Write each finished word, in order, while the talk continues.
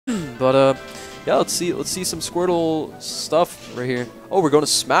But yeah, let's see some Squirtle stuff right here. Oh, we're going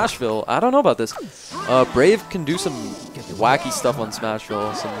to Smashville. I don't know about this. Brave can do some wacky stuff on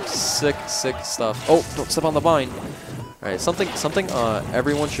Smashville. Some sick stuff. Oh, don't step on the vine. All right, something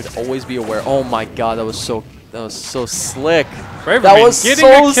everyone should always be aware. Oh my God, that was so slick. Brave that was getting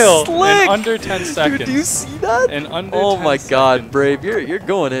so a kill slick. in under 10 seconds. Dude, do you see that? In under oh 10 my God, seconds. Brave, you're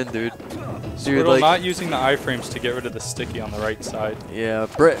going in, dude. Dude, Squirtle like, not using the iframes to get rid of the sticky on the right side. Yeah,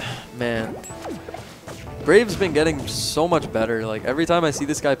 man. Brave's been getting so much better. Like every time I see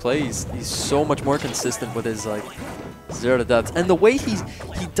this guy play, he's so much more consistent with his like 0 to deaths, and the way he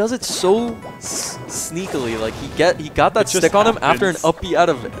does it so sneakily. Like he got that stick on him after an up B out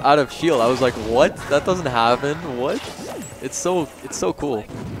of shield. I was like, what? That doesn't happen. What? It's so cool.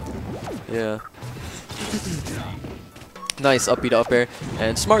 Yeah. Nice up B to up air,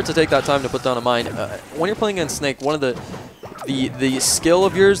 and smart to take that time to put down a mine. When you're playing against Snake, one of the skill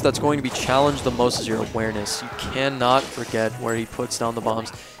of yours that's going to be challenged the most is your awareness. You cannot forget where he puts down the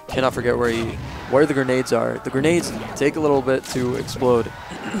bombs. Cannot forget where the grenades are. The grenades take a little bit to explode,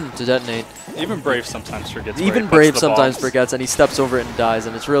 to detonate. Even Brave sometimes forgets. Even Brave sometimes forgets, and he steps over it and dies,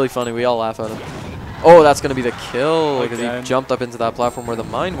 and it's really funny. We all laugh at him. Oh, that's gonna be the kill because he jumped up into that platform where the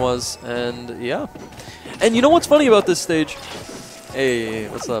mine was, and yeah. And you know what's funny about this stage? Hey,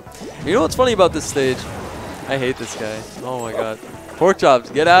 what's up? You know what's funny about this stage? I hate this guy. Oh my God. Pork chops,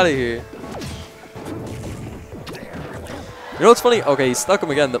 get out of here. You know what's funny? Okay, he stuck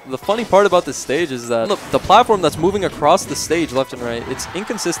him again. The funny part about this stage is that the platform that's moving across the stage left and right, it's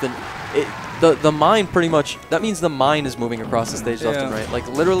inconsistent. The mine pretty much, that means the mine is moving across the stage left and right. Like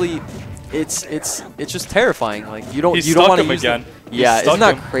literally, it's just terrifying. Like you don't want to use again. Yeah, isn't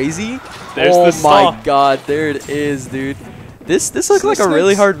that crazy? There's oh my God, there it is, dude. This looks like a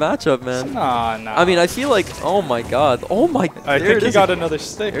really hard matchup, man. Nah. I mean, I feel like, oh my God, oh my. I think he got another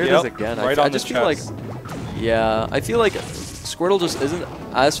stick. There it is again. Right I on just the feel like, chest. yeah, I feel like Squirtle just isn't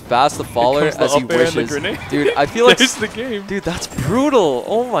as fast a faller as he wishes. Dude, I feel like there's the game. Dude, that's brutal.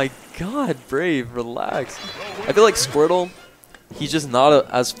 Oh my God, Brave, relax. I feel like Squirtle, he's just not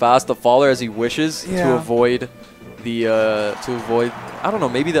as fast a faller as he wishes to avoid the I don't know,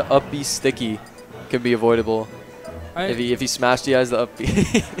 maybe the up B sticky can be avoidable. If he smashed the eyes the up B.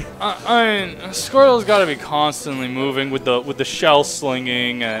 I mean, Squirtle's got to be constantly moving with the shell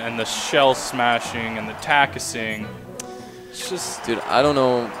slinging and the shell smashing and the tacusing. It's just, dude, I don't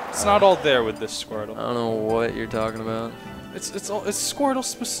know. It's not all there with this Squirtle. I don't know what you're talking about. It's Squirtle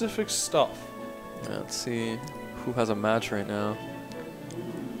specific stuff. Yeah, let's see who has a match right now.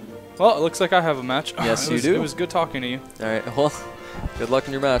 Well, it looks like I have a match. Yes, you do. It was good talking to you. All right. Well, good luck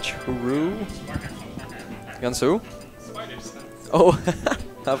in your match. Hooroo. Against who? Oh,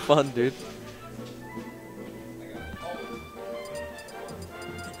 have fun, dude.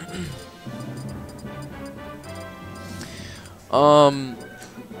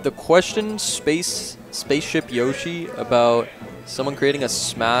 The question, Spaceship Yoshi, about someone creating a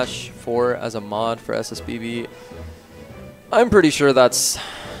Smash 4 as a mod for SSBB. I'm pretty sure that's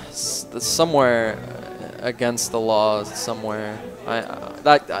somewhere against the law somewhere.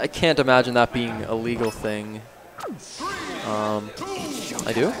 I can't imagine that being a legal thing.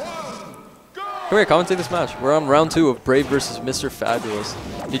 I do? Come here, commentate this match. We're on round 2 of Brave versus MrFabulous.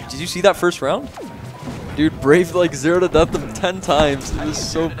 Did you see that first round? Dude, Brave like 0 to death them 10 times. It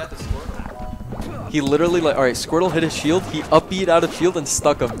was so... He literally like, alright, Squirtle hit his shield, he up-beat out of shield and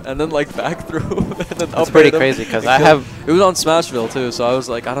stuck him, and then like back through, and then That's pretty crazy, because I have... It was on Smashville too, so I was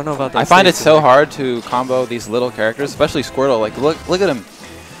like, I don't know about that. I find it so hard to combo these little characters, especially Squirtle. Like, look at him.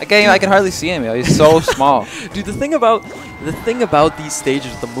 Again, I can hardly see him, yo. He's so small. Dude, the thing about these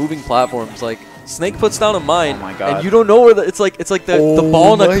stages, the moving platforms, like Snake puts down a mine, and you don't know where it's like the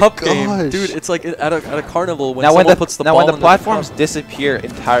ball in a cup game, dude. It's like at a carnival when someone puts the ball in the platforms disappear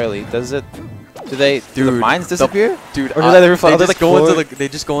entirely, do the mines disappear? Dude, or they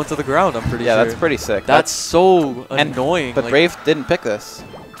just go into the ground. I'm pretty sure. Yeah, that's pretty sick. That's so annoying. But Brave didn't pick this.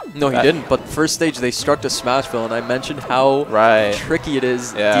 No, he didn't. But first stage, they struck to Smashville, and I mentioned how tricky it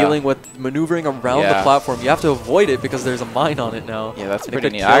is dealing with maneuvering around the platform. You have to avoid it because there's a mine on it now. Yeah, that's pretty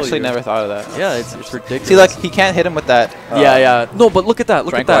neat. I actually never thought of that. Yeah, it's ridiculous. See, like, he can't hit him with that. Yeah. No, but look at that.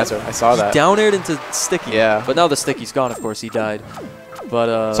 Look at that. I saw that. He down-aired into Sticky. Yeah. But now the Sticky's gone, of course. He died.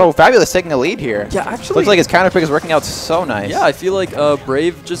 But so Fabulous taking a lead here. Yeah, actually. Looks like his counter pick is working out so nice. Yeah, I feel like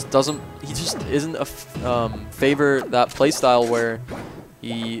Brave just doesn't. He just isn't a favor that playstyle where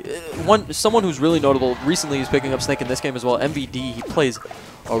Someone who's really notable recently is picking up Snake in this game as well. MVD, he plays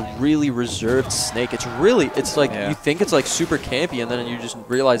a really reserved Snake. It's like you think it's like super campy, and then you just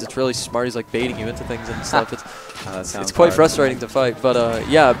realize it's really smart. He's like baiting you into things and stuff. It's quite frustrating to fight. But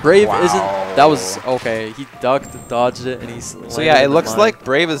yeah, Brave isn't. That was okay. He ducked, dodged it, and he's. So yeah, it looks like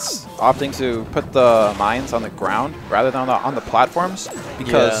Brave is opting to put the mines on the ground rather than on the platforms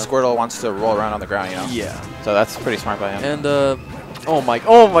because Squirtle wants to roll around on the ground. You know. Yeah. So that's pretty smart by him. And oh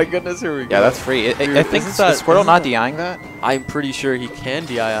my goodness, here we go. Yeah, that's free. I think is Squirtle not DIing that? I'm pretty sure he can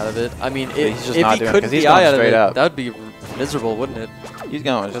DI out of it. I mean, if he couldn't he's DI out of it, up. that would be miserable, wouldn't it? He's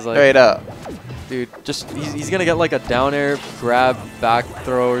going like, straight up. Dude, just he's gonna get like a down air, grab, back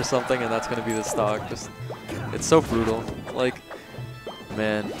throw or something, and that's gonna be the stock. It's so brutal. Like,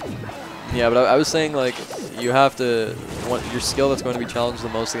 man. Yeah, but I was saying, like, you have to, your skill that's going to be challenged the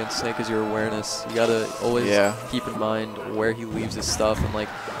most against Snake is your awareness. You gotta always keep in mind where he leaves his stuff, and like,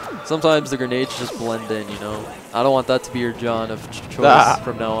 sometimes the grenades just blend in, you know? I don't want that to be your John of choice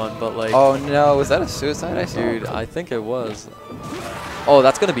from now on, but like... Oh no, was that a suicide I saw? Dude, I think it was. Oh,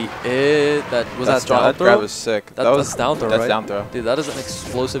 that's gonna be it. That down throw? That grab was sick. That's down throw, right? That's down throw. Dude, that is an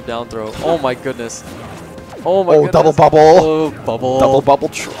explosive down throw. Oh my goodness. Oh my goodness. Double bubble. Oh, bubble. Double bubble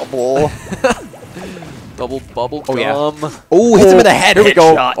trouble. Double bubble oh, gum. Yeah. Oh, hits him in the head. Here we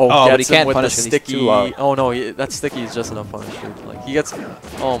go. Oh, but he can't punish the sticky. Oh no, that sticky is just enough punish. Dude. Like he gets.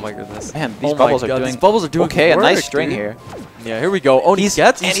 Oh my goodness. Man, these bubbles are doing. Okay, work, a nice string dude. here. Yeah, here we go. Oh, he's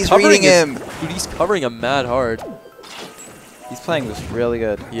reading him. Dude, he's covering him mad hard. He's playing this really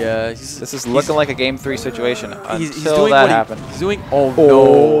good. Yeah, this is looking like a game 3 situation he's until doing that happened. He's doing. Oh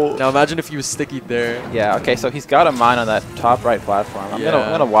no! Now imagine if he was sticky there. Yeah. Okay. So he's got a mine on that top right platform. I'm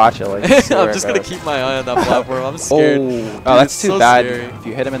gonna watch it. Like, I'm just gonna keep my eye on that platform. I'm scared. Dude, that's too so bad. Scary. If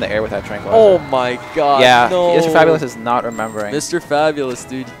you hit him in the air with that tranquilizer. Oh my god. Yeah. No. MrFabulous is not remembering. MrFabulous,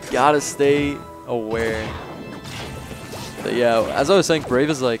 dude, you gotta stay aware. But yeah, as I was saying, Brave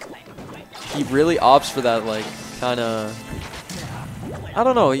is like, he really opts for that like kind of. I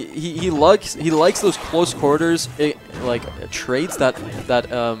don't know. He likes those close quarters, traits that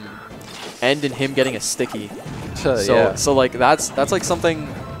end in him getting a sticky. So like that's like something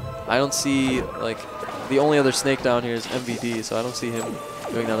I don't see. Like the only other Snake down here is MVD, so I don't see him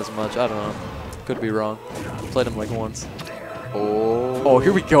doing that as much. I don't know. Could be wrong. Played him like once. Oh,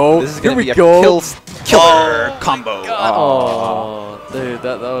 here we go. This is gonna be a killer combo. Oh, dude,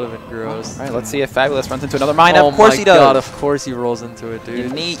 that would have been gross. All right, let's see if Fabulous runs into another mine. Oh of course he does. God, of course he rolls into it,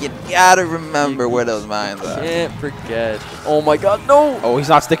 dude. You gotta remember where those mines are. Can't forget. Oh my God, no! Oh, he's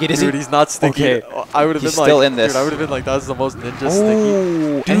not sticky, is he? Dude, he's not sticky. Okay. I would have been still like, in this. Dude, I would have been like, that's the most ninja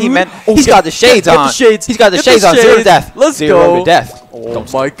sticky. Dude. And he meant he's got the shades on. He's got the shades on. Zero to death. Let's Zero go. to death. Oh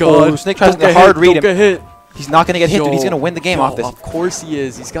my God. Snake tries to hard read him. Get hit. He's not going to get hit, dude. He's going to win the game off this. Of course he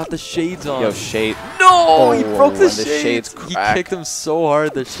is. He's got the shades on. Yo, shade. No! He broke the shades. He kicked him so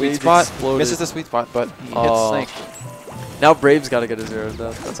hard that sweet shades spot exploded. Misses the sweet spot, but he hits Snake. Now Brave's got to get a zero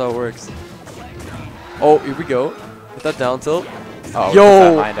death. That's how it works. Oh, here we go. Hit that down tilt. Oh, yo!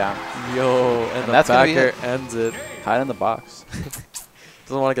 That line down. Yo, and the that's back air ends it. Hide in the box.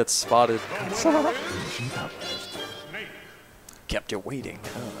 Doesn't want to get spotted. Kept you waiting.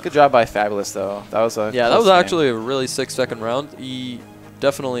 Good job by Fabulous, though. That was a that was actually a really sick second round. He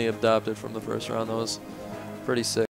definitely adapted from the first round. That was pretty sick.